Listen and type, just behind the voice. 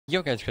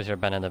Yo guys, Chris here,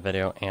 back in the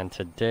video, and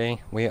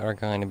today we are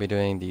going to be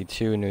doing the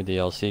two new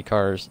DLC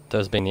cars,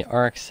 those being the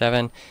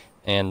Rx7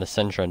 and the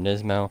Sentra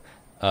Nismo.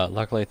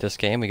 Luckily with this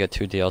game we get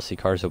two DLC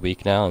cars a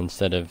week now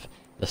instead of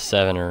the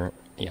 7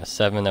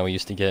 that we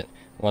used to get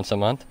once a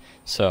month.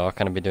 So I'll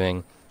kind of be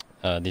doing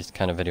these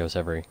kind of videos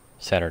every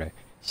Saturday.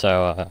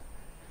 So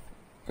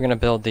we're going to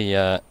build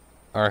the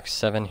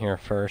Rx7 here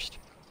first.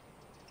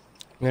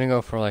 I'm going to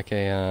go for like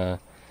a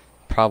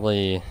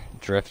probably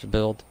drift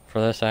build for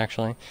this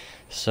actually.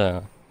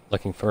 So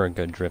looking for a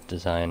good drift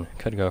design.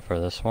 Could go for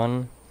this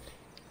one.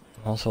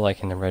 Also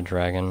liking the red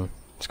dragon.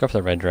 Let's go for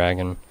the red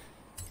dragon.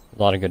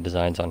 A lot of good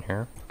designs on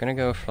here. I'm gonna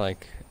go for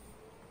like,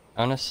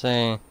 I would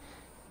say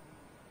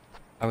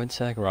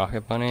like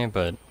Rocket Bunny,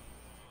 but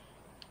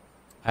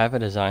I have a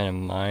design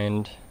in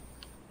mind.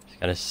 Just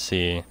gotta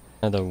see.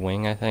 The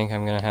wing I think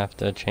I'm gonna have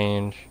to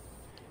change.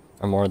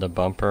 Or more the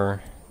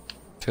bumper.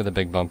 Let's go the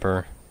big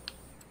bumper.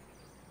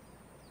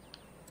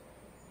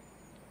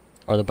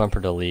 Or the bumper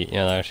delete.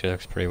 Yeah, that actually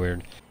looks pretty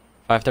weird.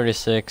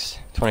 536,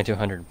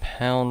 2,200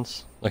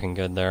 pounds. Looking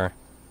good there.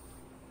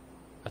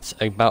 That's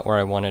about where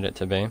I wanted it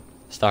to be.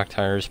 Stock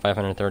tires,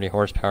 530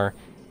 horsepower.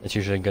 That's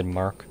usually a good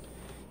mark.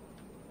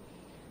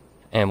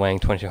 And weighing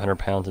 2,200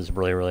 pounds is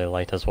really, really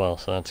light as well,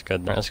 so that's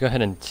good there. Let's go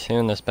ahead and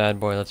tune this bad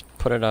boy. Let's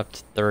put it up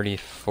to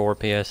 34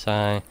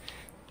 PSI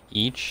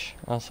each,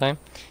 I'll say.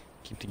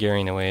 Keep the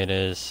gearing the way it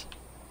is.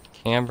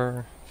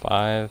 Camber,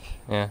 5,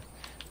 yeah.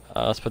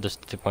 Let's put this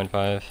to 2.5.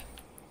 Let's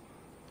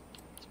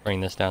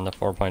bring this down to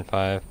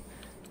 4.5.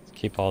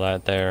 Keep all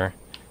that there.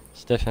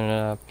 Stiffen it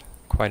up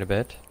quite a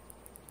bit.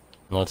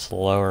 And let's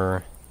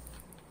lower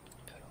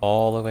it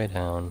all the way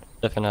down.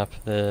 Stiffen up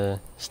the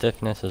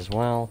stiffness as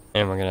well.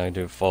 And we're going to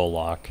do full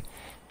lock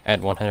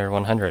at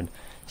 100.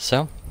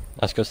 So,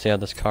 let's go see how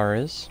this car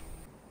is.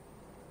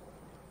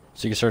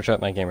 So you can search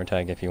up my gamer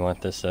tag if you want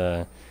this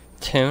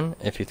tune,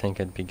 if you think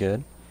it'd be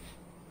good.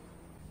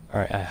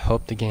 Alright, I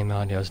hope the game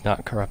audio is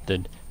not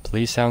corrupted.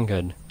 Please sound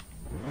good.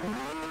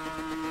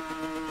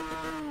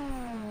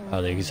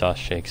 Oh, the exhaust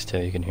shakes too,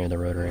 you can hear the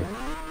rotary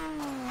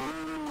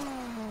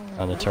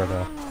on the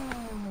turbo.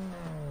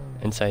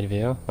 Inside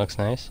view, looks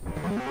nice.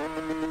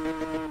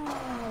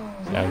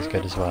 Sounds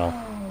good as well.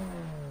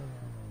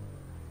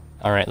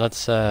 Alright,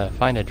 let's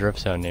find a drift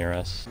zone near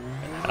us.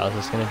 How's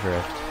this gonna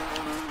drift?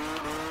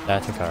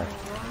 That's a car.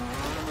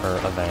 Or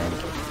a van.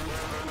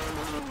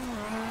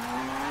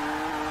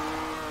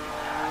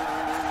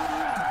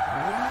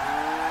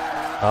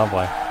 Oh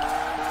boy.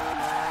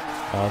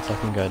 Oh, it's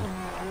looking good.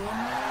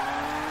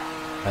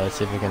 Let's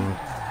see if we can...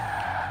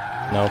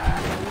 Nope.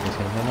 He's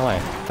gonna run away.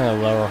 A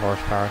lower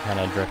horsepower kind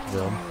of drift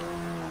build.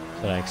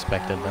 That's what I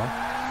expected though.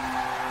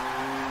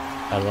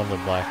 I love the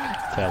black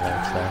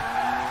taillights though.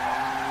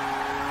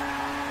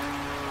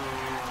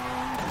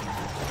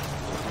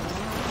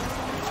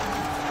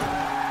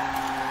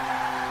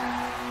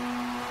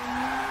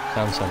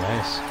 Sounds so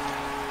nice.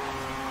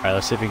 Alright,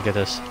 let's see if we can get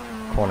this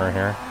corner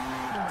here.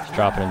 Let's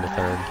drop it into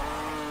third.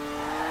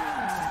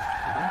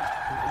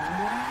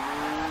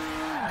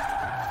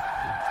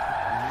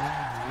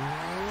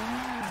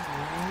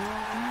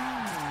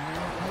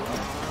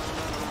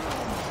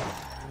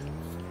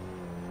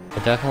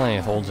 It definitely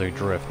holds a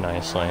drift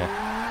nicely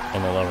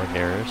in the lower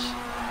gears.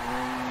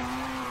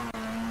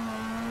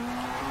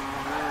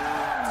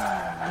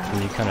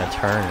 When you kind of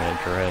turn and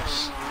it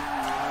drifts.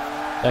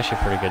 It's actually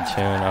a pretty good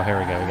tune. Oh, here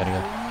we go. We got a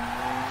good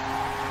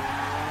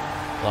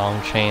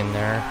long chain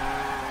there.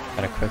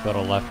 Got a quick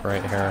little left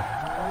right here.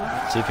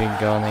 See if we can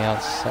go on the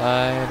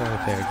outside.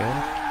 Okay, we're good.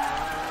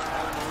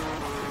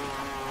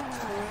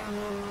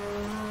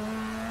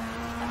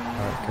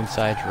 Alright,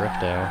 inside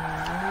drifto.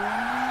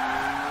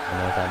 I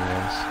know what that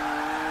means.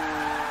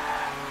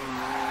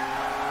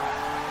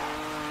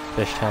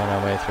 Fishtailing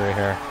our way through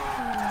here.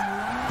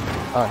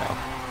 Oh no.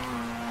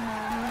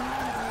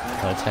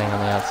 Let's hang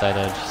on the outside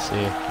edge,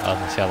 see.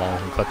 Let's see how long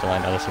we can clip the line.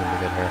 Oh, this is gonna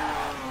be good here.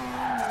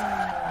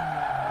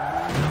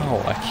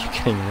 No, I keep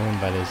getting ruined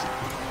by these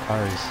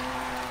cars.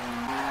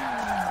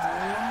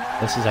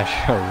 This is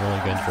actually a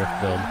really good drift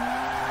build.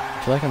 I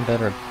feel like I'm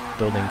better at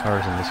building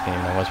cars in this game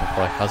than I was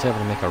before. Like, I was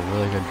able to make a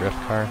really good drift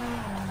car.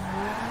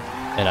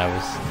 And I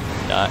was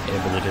not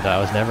able to do that. I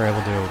was never able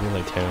to do a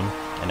wheelie tune.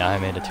 And now I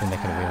made a tune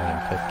that can wheelie in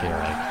 5th gear.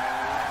 Like,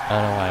 I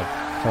don't know why I've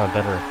become a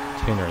better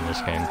tuner in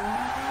this game.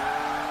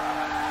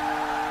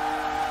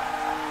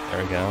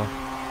 There we go.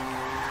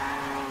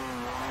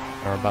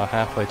 We're about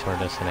halfway to our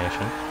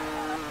destination.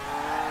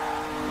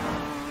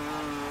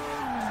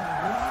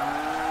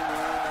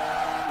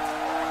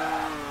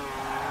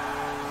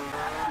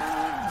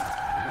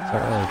 It's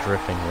not really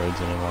drifting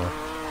roads anymore.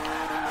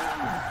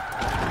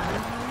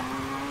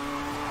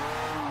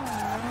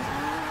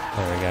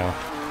 There we go.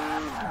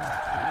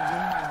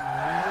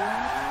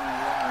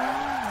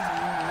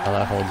 Oh,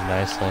 that holds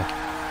nicely.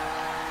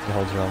 It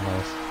holds real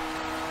nice.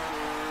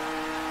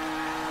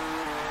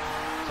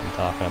 That's what I'm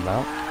talking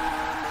about.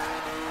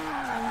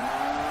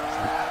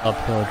 Some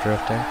uphill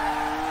drifting.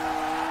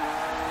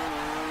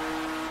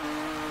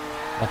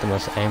 Not the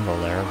most angle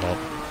there, but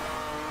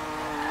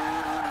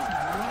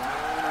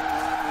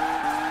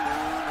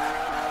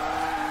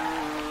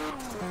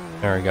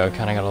There we go,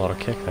 kinda got a little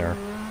kick there.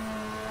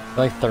 I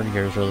feel like third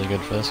gear is really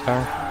good for this car.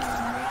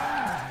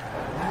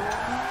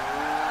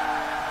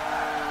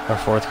 Or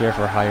fourth gear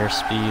for higher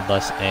speed,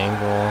 less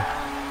angle.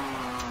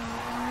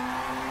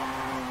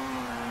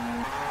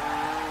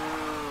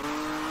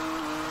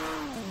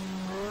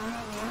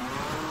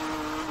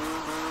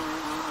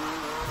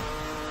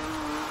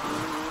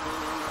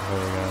 There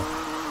we go.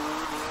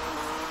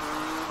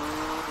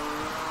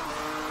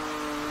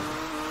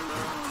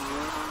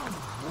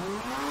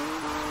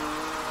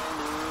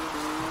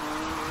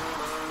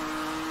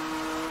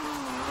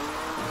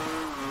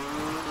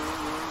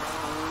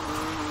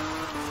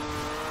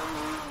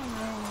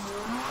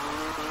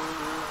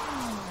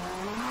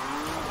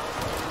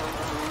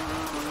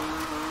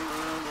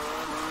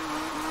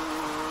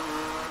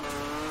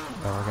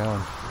 There we're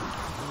going.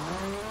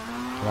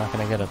 We're not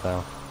gonna get it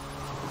though.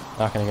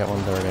 Not gonna get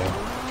 130.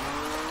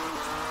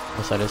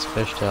 Guess I just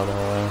fishtailed the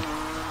whole way.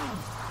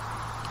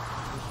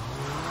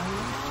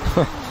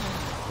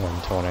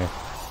 120.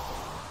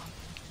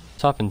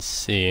 Top in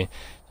C.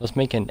 Let's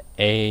make an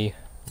A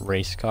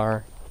race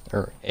car,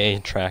 or A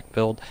track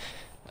build,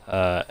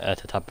 at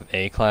the top of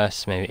A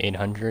class, maybe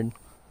 800.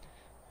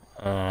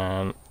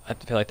 I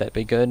feel like that'd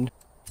be good.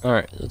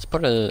 Alright, let's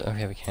put a,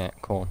 okay, we can't,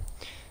 cool.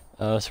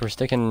 So we're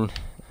sticking,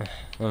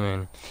 I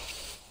mean,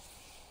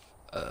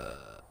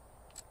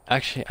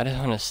 actually, I just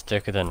want to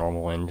stick with a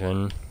normal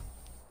engine.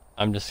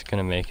 I'm just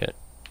gonna make it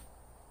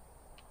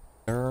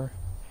rear,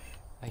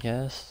 I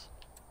guess.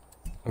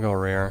 We'll go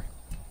rear.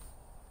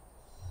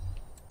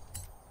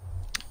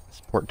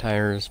 Sport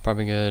tires,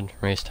 probably good.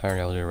 Race tire,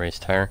 I'll do race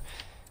tire.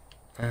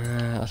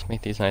 Let's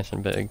make these nice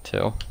and big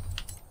too.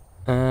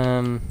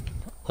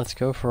 Let's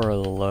go for a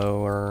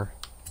lower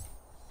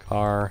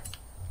car.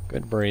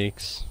 Good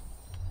brakes.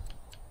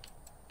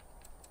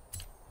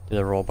 Do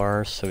the roll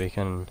bars so we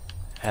can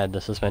add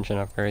the suspension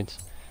upgrades.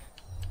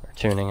 Or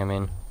tuning, I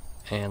mean.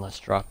 And let's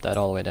drop that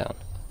all the way down.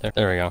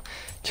 There we go.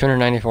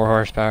 294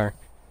 horsepower,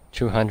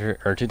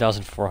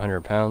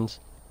 2,400 pounds.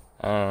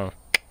 Not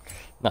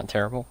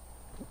terrible.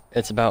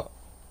 It's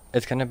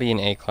gonna be an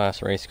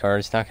A-class race car.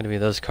 It's not gonna be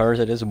those cars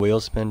that just wheel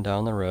spin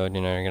down the road.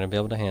 You know, you're gonna be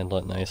able to handle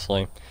it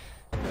nicely.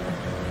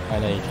 I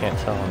know you can't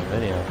tell on the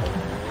video,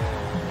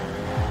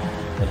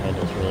 but it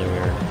handles really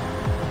weird.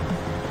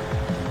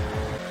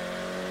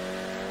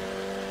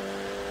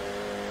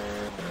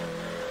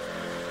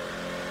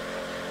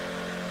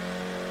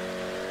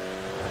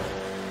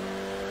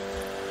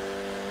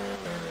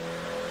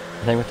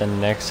 I think with the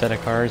next set of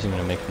cars, I'm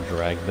going to make a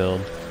drag build.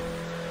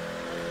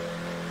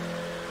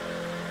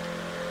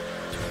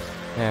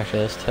 Yeah,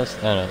 actually, let's test,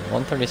 I don't know,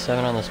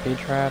 137 on the speed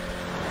trap.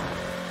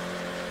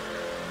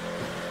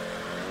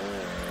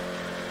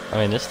 I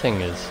mean, this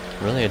thing is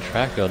really a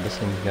track build. This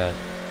thing's got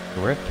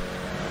grip.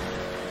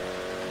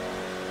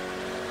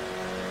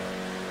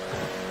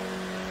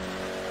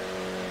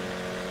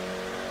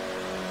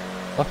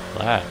 Look at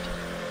that.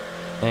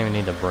 I don't even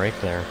need to brake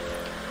there.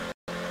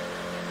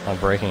 Not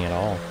braking at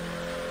all.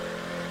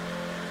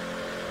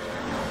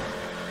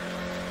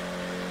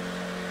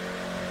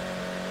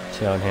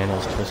 See how it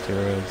handles twisty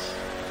roads.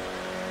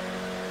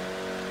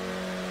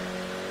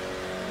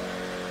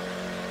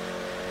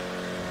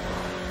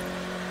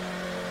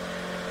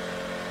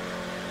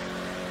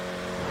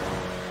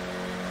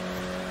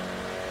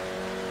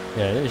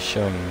 Yeah, it is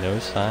showing no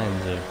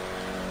signs of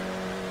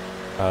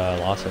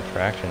loss of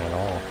traction at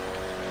all.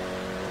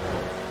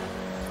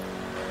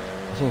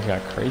 This thing's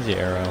got crazy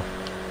aero.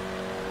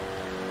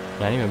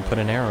 And I didn't even put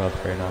an aero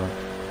upgrade on it.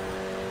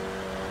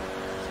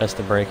 Test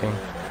the braking.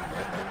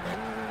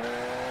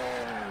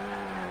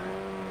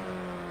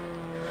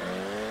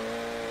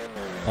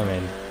 I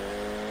mean,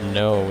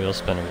 no wheel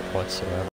spinning whatsoever.